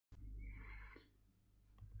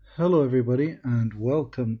Hello, everybody, and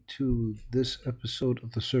welcome to this episode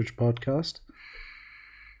of the Surge Podcast.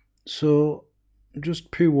 So,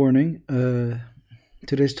 just pre warning,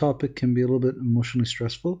 today's topic can be a little bit emotionally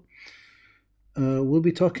stressful. We'll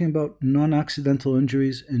be talking about non accidental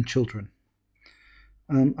injuries in children.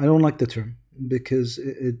 I don't like the term because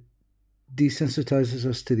it desensitizes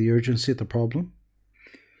us to the urgency of the problem.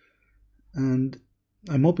 And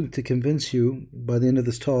I'm hoping to convince you by the end of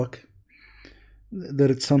this talk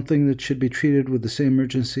that it's something that should be treated with the same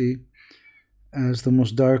urgency as the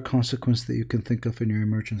most dire consequence that you can think of in your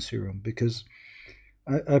emergency room. Because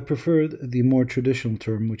I prefer the more traditional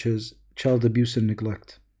term, which is child abuse and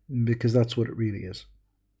neglect, because that's what it really is.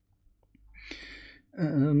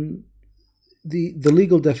 Um, the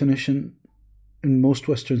legal definition in most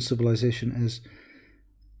Western civilization is,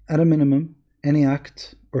 at a minimum, any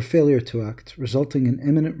act or failure to act resulting in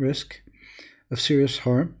imminent risk of serious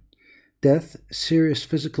harm, death, serious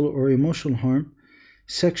physical or emotional harm,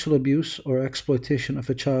 sexual abuse or exploitation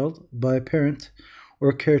of a child by a parent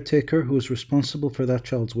or caretaker who is responsible for that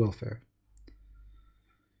child's welfare.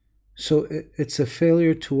 So it's a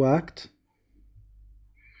failure to act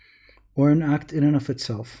or an act in and of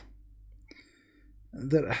itself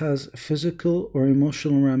that has physical or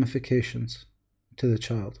emotional ramifications to the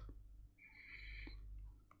child.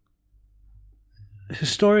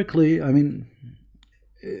 Historically,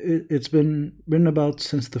 it's been written about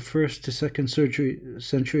since the first to second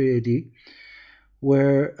century AD,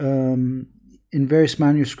 where in various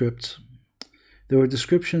manuscripts there were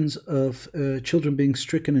descriptions of children being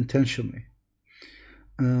stricken intentionally.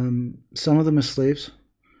 Some of them as slaves,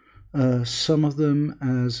 some of them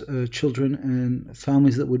as children in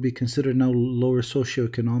families that would be considered now lower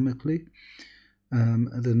socioeconomically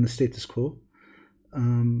than the status quo.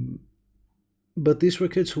 But these were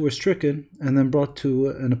kids who were stricken and then brought to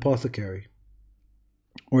an apothecary,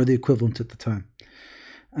 or the equivalent at the time.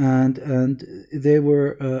 And they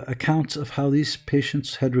were accounts of how these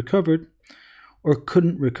patients had recovered or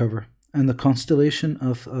couldn't recover, and the constellation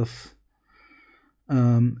of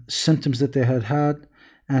symptoms that they had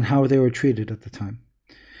and how they were treated at the time.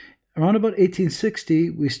 Around about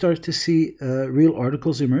 1860, we started to see real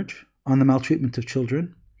articles emerge on the maltreatment of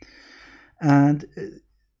children. And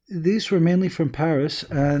these were mainly from Paris,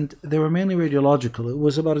 and they were mainly radiological. It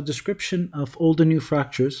was about a description of old and new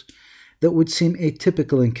fractures that would seem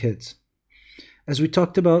atypical in kids. As we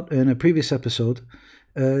talked about in a previous episode,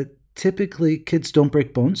 typically kids don't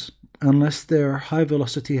break bones unless they're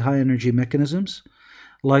high-velocity, high-energy mechanisms,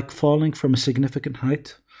 like falling from a significant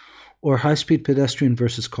height or high-speed pedestrian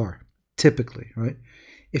versus car, typically, right?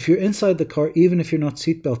 If you're inside the car, even if you're not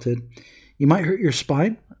seatbelted, you might hurt your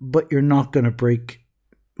spine, but you're not going to break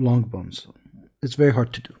long bones. It's very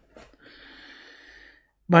hard to do.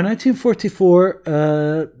 By 1944,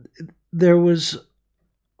 there was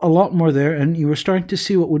a lot more there, and you were starting to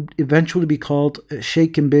see what would eventually be called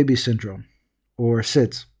shaken baby syndrome, or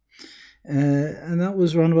SIDS. And that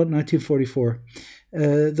was around about 1944.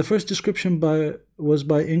 The first description was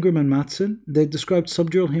by Ingram and Matson. They described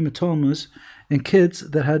subdural hematomas in kids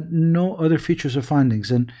that had no other features or findings,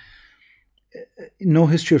 and no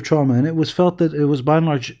history of trauma, and it was felt that it was by and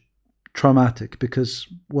large traumatic, because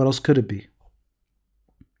what else could it be?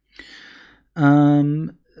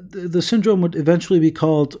 The syndrome would eventually be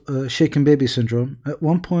called shaken baby syndrome. At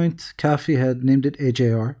one point, CAFE had named it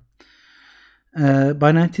AJR.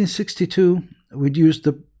 By 1962, we'd used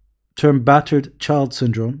the term battered child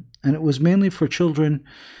syndrome, and it was mainly for children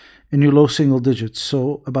in your low single digits,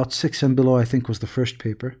 so about 6 and below, I think, was the first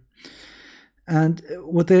paper. And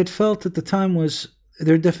what they had felt at the time was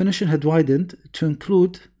their definition had widened to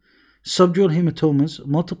include subdural hematomas,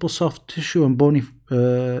 multiple soft tissue and bony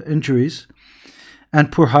injuries,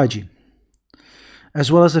 and poor hygiene,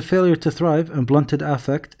 as well as a failure to thrive and blunted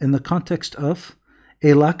affect in the context of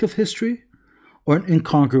a lack of history or an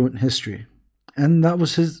incongruent history. And that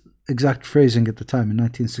was his exact phrasing at the time in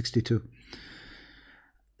 1962.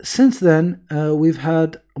 Since then, we've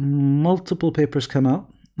had multiple papers come out,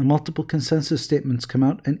 multiple consensus statements come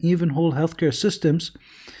out, and even whole healthcare systems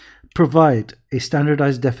provide a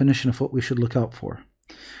standardized definition of what we should look out for.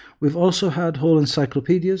 We've also had whole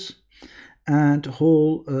encyclopedias and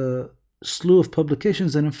whole slew of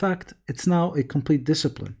publications, and in fact, it's now a complete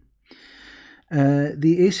discipline.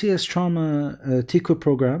 The ACS Trauma TICO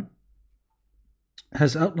program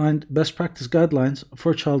has outlined best practice guidelines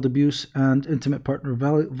for child abuse and intimate partner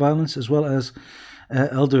violence, as well as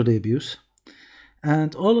elderly abuse.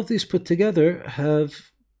 And all of these put together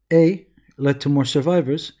have A, led to more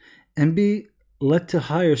survivors, and B, led to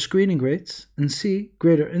higher screening rates, and C,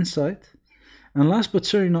 greater insight, And last but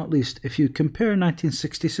certainly not least, if you compare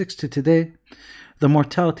 1966 to today, the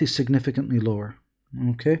mortality is significantly lower.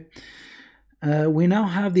 Okay? We now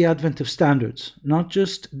have the advent of standards, not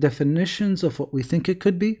just definitions of what we think it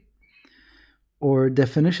could be, or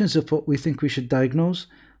definitions of what we think we should diagnose,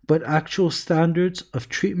 but actual standards of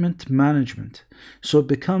treatment management. So it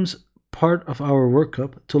becomes part of our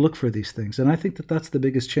workup to look for these things. And I think that that's the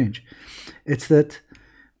biggest change. It's that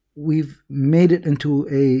we've made it into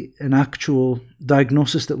an actual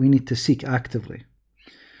diagnosis that we need to seek actively.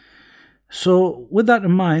 So with that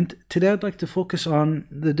in mind, today I'd like to focus on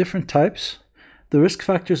the different types, the risk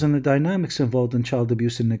factors and the dynamics involved in child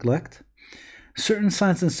abuse and neglect, certain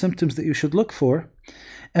signs and symptoms that you should look for,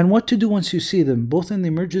 and what to do once you see them, both in the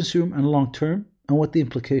emergency room and long term, and what the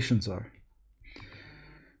implications are.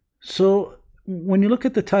 So when you look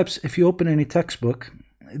at the types, if you open any textbook,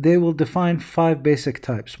 they will define 5 basic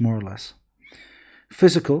types, more or less.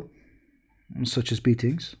 Physical, such as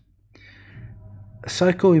beatings.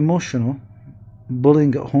 Psycho-emotional,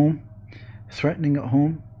 bullying at home, threatening at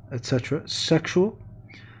home, etc. Sexual,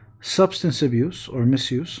 substance abuse or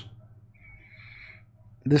misuse.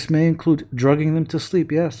 This may include drugging them to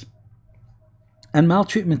sleep, yes. And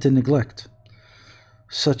maltreatment and neglect,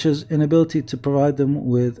 such as inability to provide them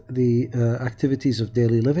with the activities of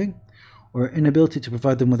daily living, or inability to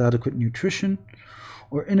provide them with adequate nutrition,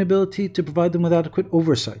 or inability to provide them with adequate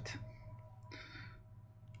oversight.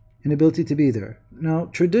 Inability to be there. Now,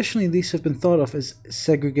 traditionally, these have been thought of as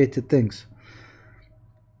segregated things.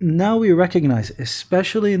 Now we recognize,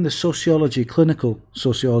 especially in the clinical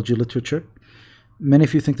sociology literature, many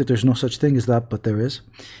of you think that there's no such thing as that, but there is.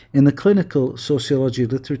 In the clinical sociology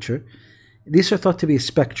literature, these are thought to be a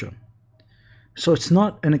spectrum. So it's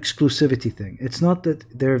not an exclusivity thing. It's not that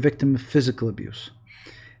they're a victim of physical abuse.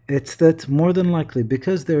 It's that more than likely,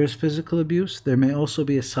 because there is physical abuse, there may also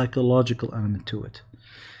be a psychological element to it.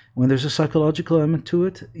 When there's a psychological element to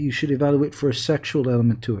it, you should evaluate for a sexual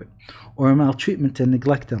element to it, or a maltreatment and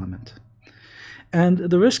neglect element. And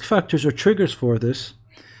the risk factors or triggers for this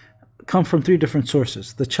come from 3 different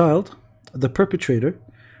sources. The child, the perpetrator,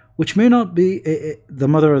 which may not be the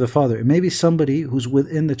mother or the father. It may be somebody who's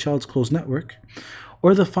within the child's close network,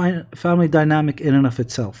 or the family dynamic in and of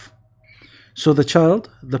itself. So the child,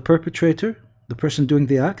 the perpetrator, the person doing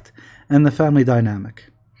the act, and the family dynamic.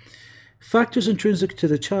 Factors intrinsic to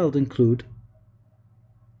the child include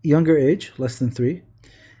younger age, less than 3,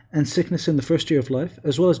 and sickness in the first year of life,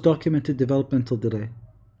 as well as documented developmental delay.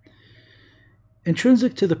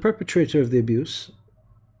 Intrinsic to the perpetrator of the abuse,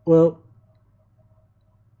 well,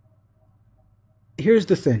 here's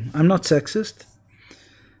the thing. I'm not sexist,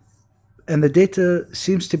 and the data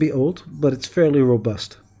seems to be old, but it's fairly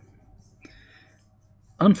robust.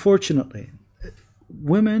 Unfortunately,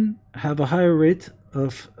 women have a higher rate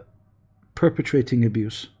of perpetrating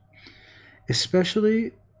abuse,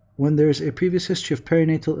 especially when there is a previous history of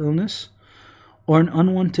perinatal illness or an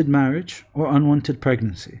unwanted marriage or unwanted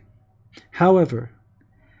pregnancy. However,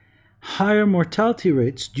 higher mortality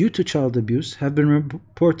rates due to child abuse have been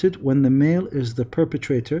reported when the male is the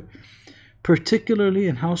perpetrator, particularly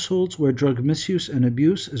in households where drug misuse and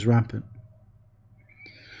abuse is rampant.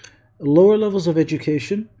 Lower levels of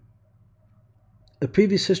education, a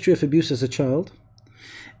previous history of abuse as a child,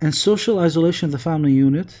 and social isolation of the family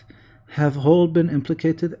unit have all been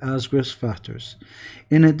implicated as risk factors,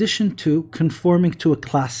 in addition to conforming to a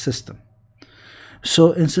class system.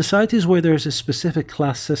 So in societies where there is a specific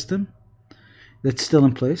class system that's still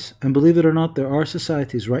in place, and believe it or not, there are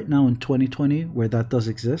societies right now in 2020 where that does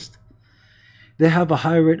exist, they have a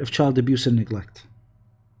higher rate of child abuse and neglect.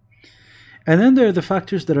 And then there are the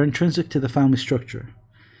factors that are intrinsic to the family structure.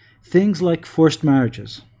 Things like forced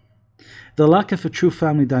marriages, the lack of a true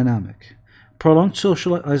family dynamic, prolonged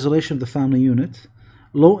social isolation of the family unit,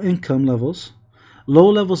 low income levels, low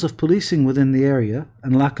levels of policing within the area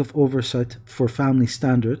and lack of oversight for family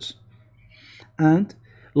standards, and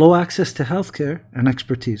low access to healthcare and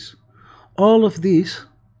expertise. All of these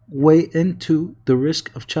weigh into the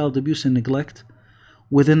risk of child abuse and neglect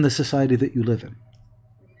within the society that you live in.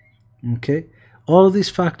 Okay? All of these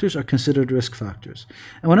factors are considered risk factors.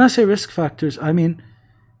 And when I say risk factors, I mean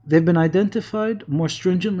they've been identified more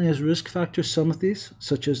stringently as risk factors, some of these,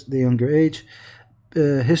 such as the younger age,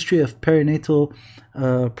 history of perinatal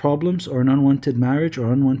problems or an unwanted marriage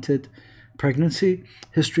or unwanted pregnancy,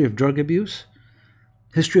 history of drug abuse,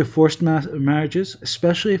 history of forced marriages,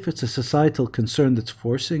 especially if it's a societal concern that's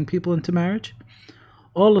forcing people into marriage.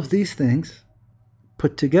 All of these things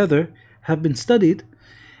put together have been studied,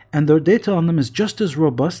 and the data on them is just as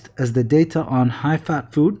robust as the data on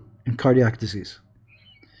high-fat food and cardiac disease,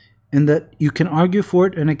 in that you can argue for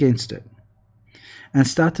it and against it. And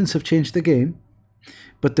statins have changed the game.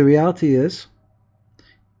 But the reality is,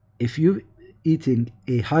 if you're eating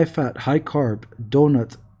a high-fat, high-carb,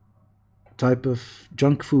 donut type of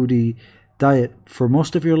junk foody diet for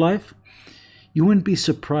most of your life, you wouldn't be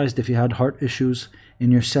surprised if you had heart issues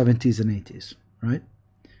in your 70s and 80s, right?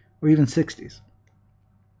 Or even 60s.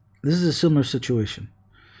 This is a similar situation.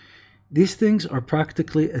 These things are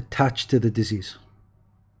practically attached to the disease.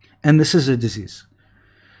 And this is a disease.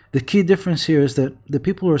 The key difference here is that the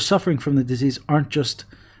people who are suffering from the disease aren't just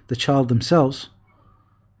the child themselves.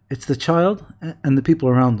 It's the child and the people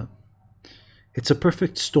around them. It's a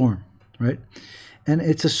perfect storm, right? And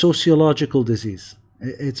it's a sociological disease.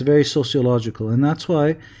 It's very sociological. And that's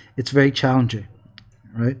why it's very challenging,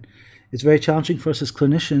 right? It's very challenging for us as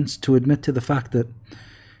clinicians to admit to the fact that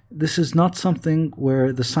this is not something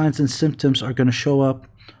where the signs and symptoms are going to show up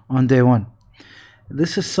on day one.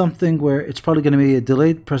 This is something where it's probably going to be a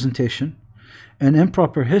delayed presentation, an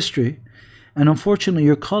improper history, and unfortunately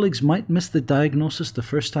your colleagues might miss the diagnosis the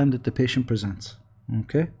first time that the patient presents,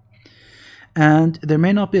 okay? And there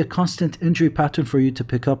may not be a constant injury pattern for you to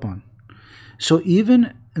pick up on. So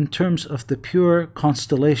even in terms of the pure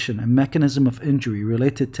constellation and mechanism of injury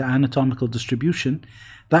related to anatomical distribution,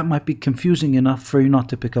 that might be confusing enough for you not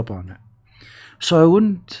to pick up on it. So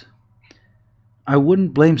I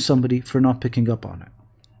wouldn't blame somebody for not picking up on it,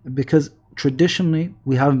 because traditionally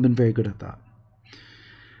we haven't been very good at that.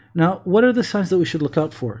 Now, what are the signs that we should look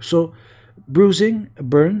out for? So bruising,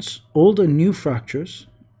 burns, old and new fractures,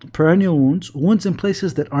 perennial wounds, wounds in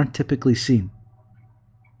places that aren't typically seen.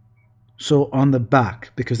 So on the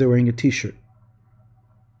back, because they're wearing a t-shirt,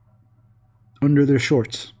 under their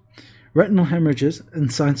shorts, retinal hemorrhages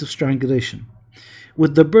and signs of strangulation.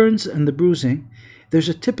 With the burns and the bruising, there's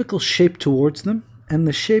a typical shape towards them, and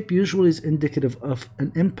the shape usually is indicative of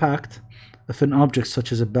an impact of an object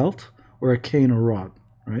such as a belt or a cane or rod,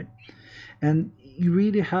 right? And you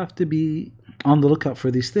really have to be on the lookout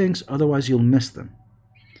for these things, otherwise you'll miss them.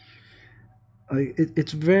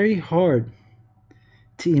 It's very hard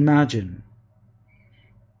to imagine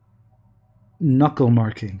knuckle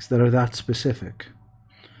markings that are that specific,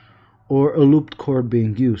 or a looped cord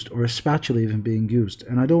being used, or a spatula even being used.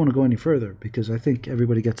 And I don't want to go any further because I think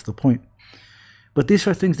everybody gets the point. But these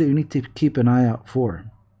are things that you need to keep an eye out for.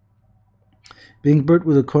 Being burnt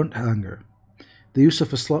with a coat hanger, the use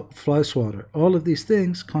of a fly swatter, all of these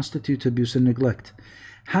things constitute abuse and neglect.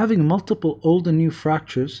 Having multiple old and new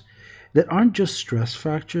fractures that aren't just stress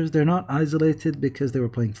fractures, they're not isolated because they were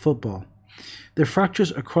playing football. They're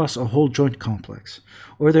fractures across a whole joint complex,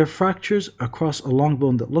 or they're fractures across a long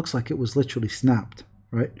bone that looks like it was literally snapped,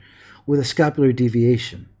 right? With a scapular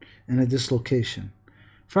deviation and a dislocation.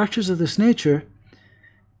 Fractures of this nature,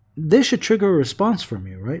 they should trigger a response from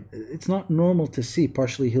you, right? It's not normal to see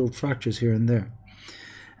partially healed fractures here and there.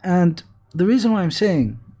 And the reason why I'm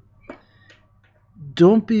saying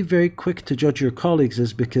don't be very quick to judge your colleagues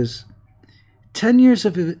is because 10 years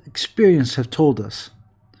of experience have told us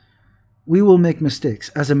we will make mistakes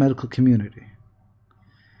as a medical community.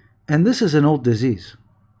 And this is an old disease.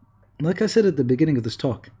 Like I said at the beginning of this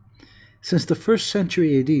talk, since the 1st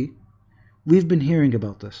century AD, we've been hearing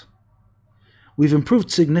about this. We've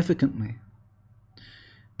improved significantly.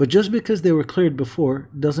 But just because they were cleared before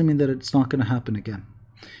doesn't mean that it's not going to happen again.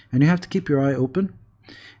 And you have to keep your eye open,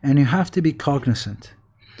 and you have to be cognizant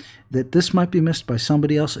that this might be missed by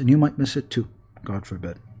somebody else and you might miss it too, God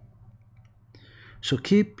forbid. So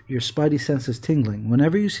keep your spidey senses tingling.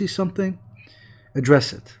 Whenever you see something,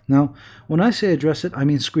 address it. Now, when I say address it, I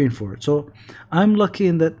mean screen for it. So I'm lucky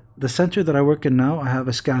in that the center that I work in now, I have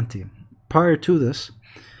a scan team. Prior to this,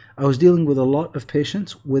 I was dealing with a lot of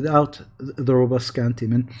patients without the robust scan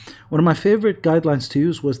team. And one of my favorite guidelines to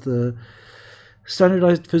use was the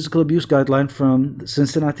Standardized Physical Abuse Guideline from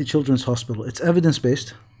Cincinnati Children's Hospital. It's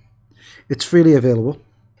evidence-based. It's freely available.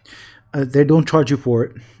 They don't charge you for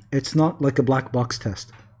it. It's not like a black box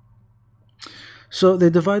test. So they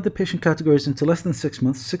divide the patient categories into less than 6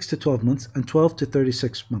 months, 6 to 12 months, and 12 to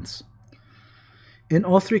 36 months. In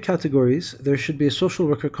all three categories, there should be a social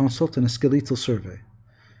worker consult and a skeletal survey,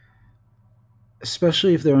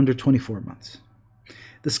 especially if they're under 24 months.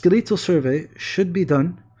 The skeletal survey should be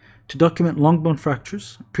done to document long bone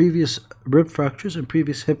fractures, previous rib fractures, and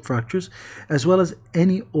previous hip fractures, as well as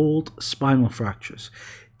any old spinal fractures.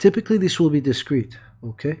 Typically, this will be discrete,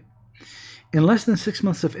 okay? In less than 6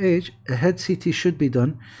 months of age, a head CT should be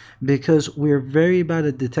done because we're very bad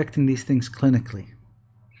at detecting these things clinically.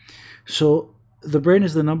 So the brain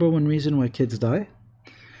is the #1 reason why kids die.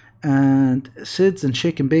 And SIDS and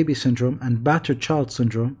shaken baby syndrome and battered child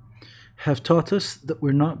syndrome have taught us that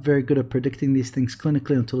we're not very good at predicting these things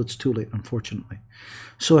clinically until it's too late, unfortunately.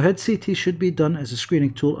 So a head CT should be done as a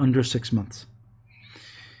screening tool under 6 months.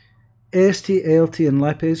 AST, ALT, and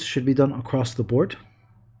lipase should be done across the board.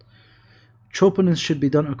 Troponins should be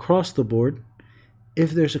done across the board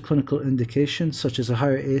if there's a clinical indication, such as a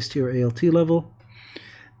higher AST or ALT level,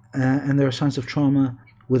 and there are signs of trauma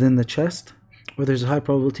within the chest, or there's a high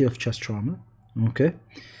probability of chest trauma. Okay?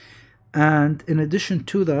 And in addition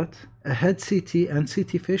to that, a head CT and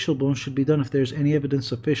CT facial bone should be done if there's any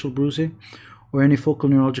evidence of facial bruising or any focal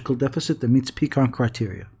neurological deficit that meets PCON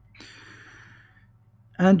criteria.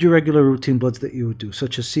 And your regular routine bloods that you would do,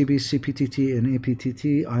 such as CB, CPTT, and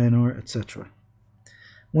APTT, INR, etc.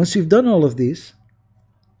 Once you've done all of these,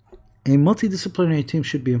 a multidisciplinary team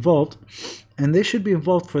should be involved, and they should be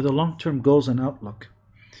involved for the long-term goals and outlook.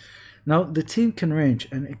 Now, the team can range,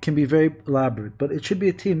 and it can be very elaborate, but it should be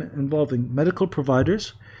a team involving medical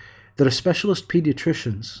providers that are specialist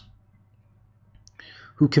pediatricians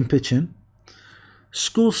who can pitch in,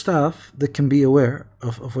 school staff that can be aware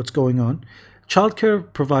of what's going on,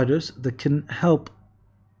 childcare providers that can help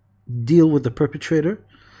deal with the perpetrator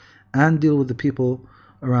and deal with the people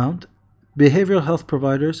around, behavioral health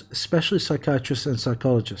providers, especially psychiatrists and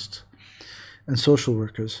psychologists, and social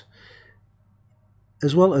workers,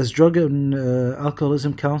 as well as drug and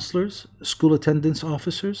alcoholism counselors, school attendance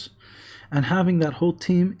officers, and having that whole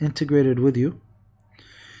team integrated with you.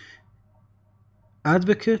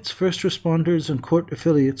 Advocates, first responders, and court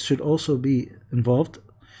affiliates should also be involved.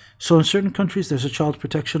 So in certain countries, there's a child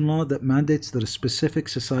protection law that mandates that a specific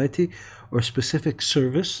society or a specific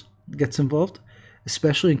service gets involved,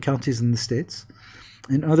 especially in counties in the States.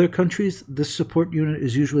 In other countries, this support unit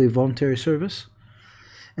is usually a voluntary service.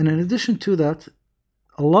 And in addition to that,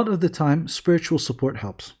 a lot of the time, spiritual support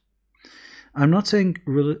helps. I'm not saying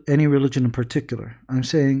any religion in particular. I'm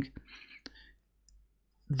saying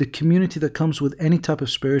the community that comes with any type of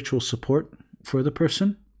spiritual support for the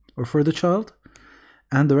person or for the child,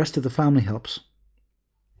 and the rest of the family helps.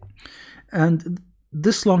 And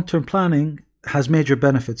this long-term planning has major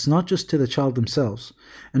benefits, not just to the child themselves,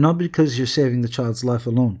 and not because you're saving the child's life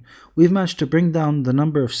alone. We've managed to bring down the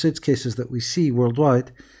number of SIDS cases that we see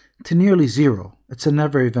worldwide to nearly zero. It's a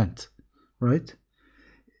never event, right?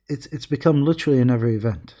 It's become literally a never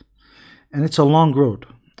event. And it's a long road.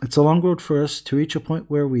 It's a long road for us to reach a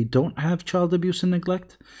point where we don't have child abuse and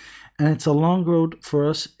neglect, and it's a long road for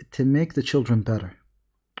us to make the children better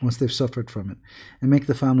once they've suffered from it, and make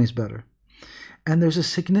the families better. And there's a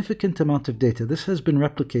significant amount of data. This has been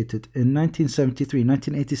replicated in 1973,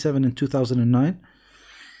 1987, and 2009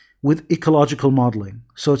 with ecological modeling.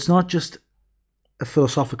 So it's not just a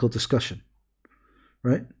philosophical discussion,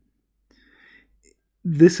 right?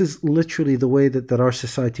 This is literally the way that our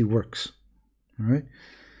society works, all right?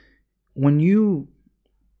 When you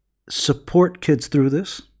support kids through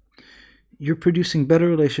this, you're producing better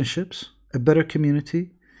relationships, a better community,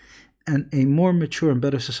 and a more mature and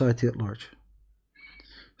better society at large.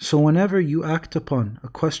 So whenever you act upon a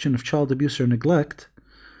question of child abuse or neglect,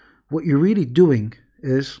 what you're really doing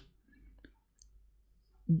is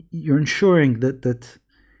you're ensuring that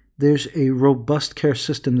there's a robust care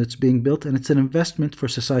system that's being built, and it's an investment for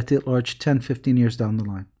society at large 10, 15 years down the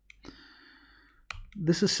line.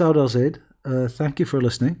 This is Saud Al-Zaid. Thank you for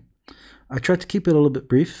listening. I tried to keep it a little bit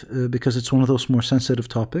brief because it's one of those more sensitive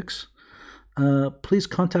topics. Please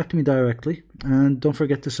contact me directly, and don't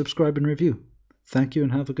forget to subscribe and review. Thank you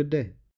and have a good day.